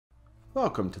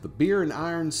Welcome to the Beer and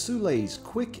Iron Soule's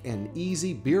quick and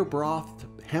easy beer broth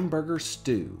hamburger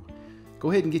stew.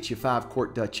 Go ahead and get your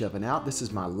 5-quart Dutch oven out. This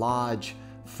is my Lodge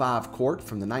 5-quart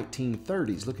from the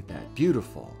 1930s. Look at that,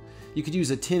 beautiful. You could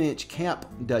use a 10-inch camp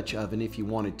Dutch oven if you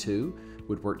wanted to.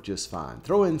 Would work just fine.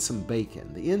 Throw in some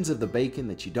bacon. The ends of the bacon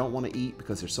that you don't want to eat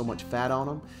because there's so much fat on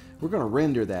them, we're going to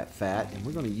render that fat and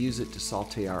we're going to use it to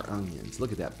saute our onions.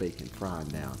 Look at that bacon frying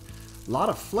down. A lot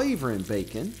of flavor in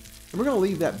bacon. And we're going to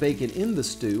leave that bacon in the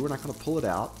stew. We're not going to pull it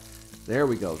out. There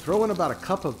we go. Throw in about a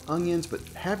cup of onions, but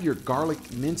have your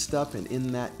garlic minced up and in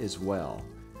that as well.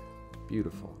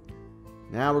 Beautiful.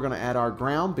 Now we're going to add our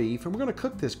ground beef, and we're going to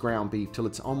cook this ground beef till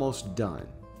it's almost done.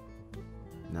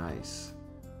 Nice.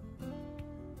 And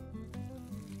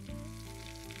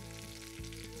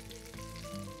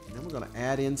then we're going to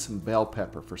add in some bell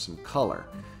pepper for some color.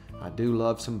 I do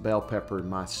love some bell pepper in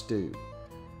my stew.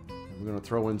 We're going to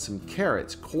throw in some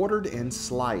carrots, quartered and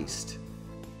sliced.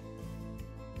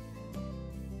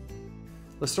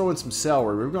 Let's throw in some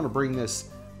celery. We're going to bring this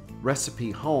recipe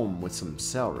home with some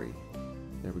celery.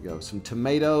 There we go. Some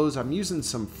tomatoes. I'm using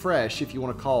some fresh, if you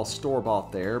want to call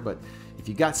store-bought there, but if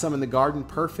you got some in the garden,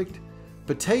 perfect.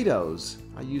 Potatoes.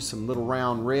 I use some little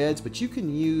round reds, but you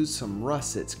can use some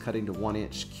russets cut into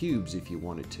 1-inch cubes if you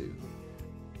wanted to.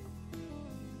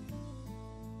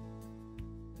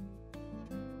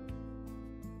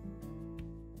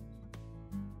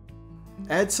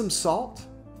 Add some salt,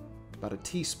 about a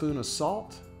teaspoon of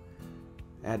salt.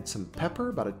 Add some pepper,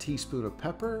 about a teaspoon of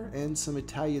pepper, and some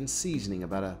Italian seasoning,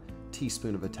 about a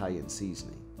teaspoon of Italian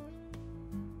seasoning.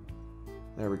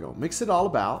 There we go. Mix it all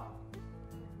about.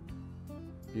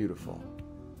 Beautiful.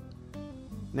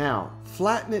 Now,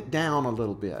 flatten it down a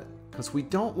little bit, because we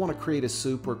don't want to create a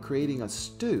soup, we're creating a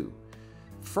stew.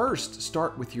 First,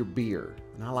 start with your beer,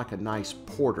 and I like a nice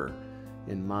porter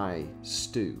in my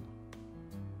stew.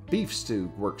 Beef stew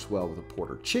works well with a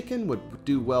porter. Chicken would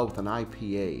do well with an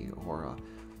IPA or a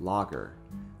lager.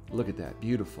 Look at that,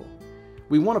 beautiful.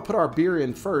 We want to put our beer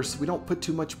in first so we don't put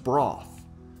too much broth.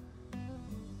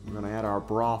 We're going to add our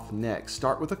broth next.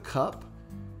 Start with a cup,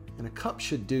 and a cup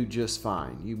should do just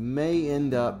fine. You may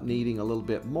end up needing a little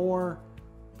bit more,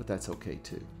 but that's okay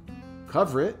too.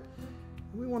 Cover it.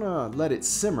 We want to let it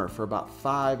simmer for about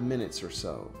 5 minutes or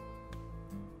so.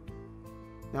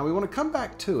 Now we want to come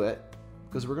back to it,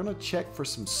 because we're going to check for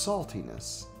some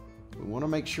saltiness. We want to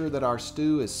make sure that our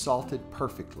stew is salted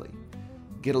perfectly.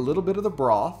 Get a little bit of the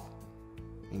broth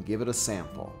and give it a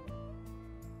sample.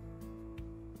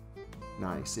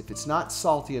 Nice. If it's not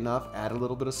salty enough, add a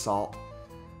little bit of salt.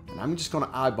 And I'm just going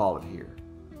to eyeball it here.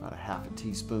 About a half a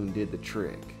teaspoon did the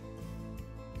trick.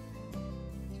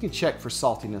 You can check for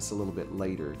saltiness a little bit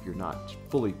later if you're not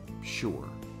fully sure.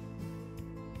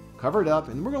 Cover it up,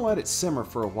 and we're going to let it simmer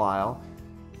for a while.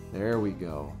 There we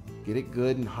go. Get it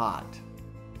good and hot.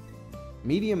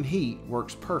 Medium heat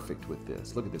works perfect with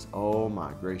this. Look at this. Oh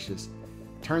my gracious.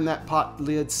 Turn that pot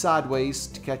lid sideways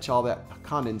to catch all that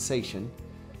condensation.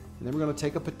 And then we're going to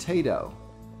take a potato.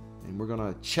 And we're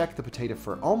going to check the potato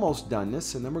for almost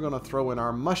doneness. And then we're going to throw in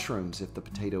our mushrooms if the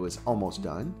potato is almost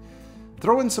done.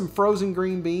 Throw in some frozen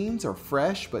green beans or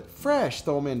fresh, but fresh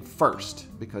throw them in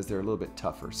first because they're a little bit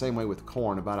tougher. Same way with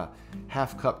corn, about a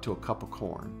half cup to a cup of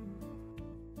corn.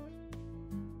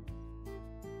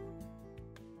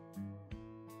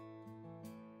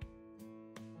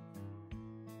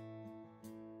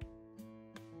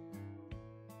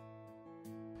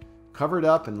 Cover it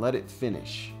up and let it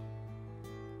finish.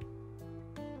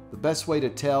 The best way to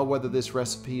tell whether this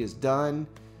recipe is done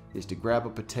is to grab a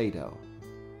potato.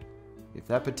 If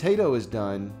that potato is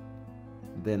done,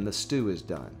 then the stew is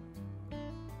done.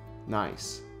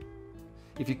 Nice.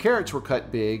 If your carrots were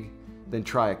cut big, then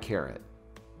try a carrot.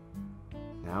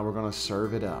 Now we're going to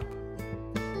serve it up.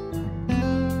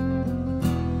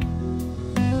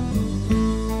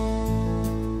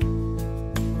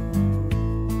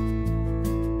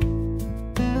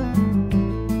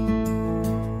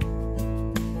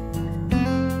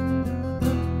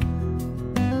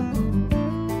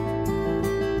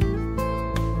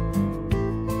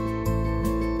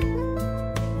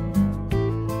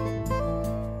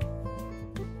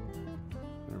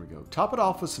 Top it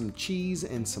off with some cheese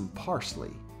and some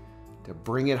parsley to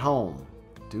bring it home.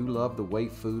 Do love the way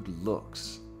food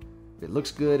looks. If it looks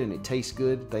good and it tastes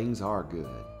good, things are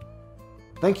good.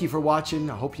 Thank you for watching.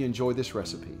 I hope you enjoyed this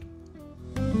recipe.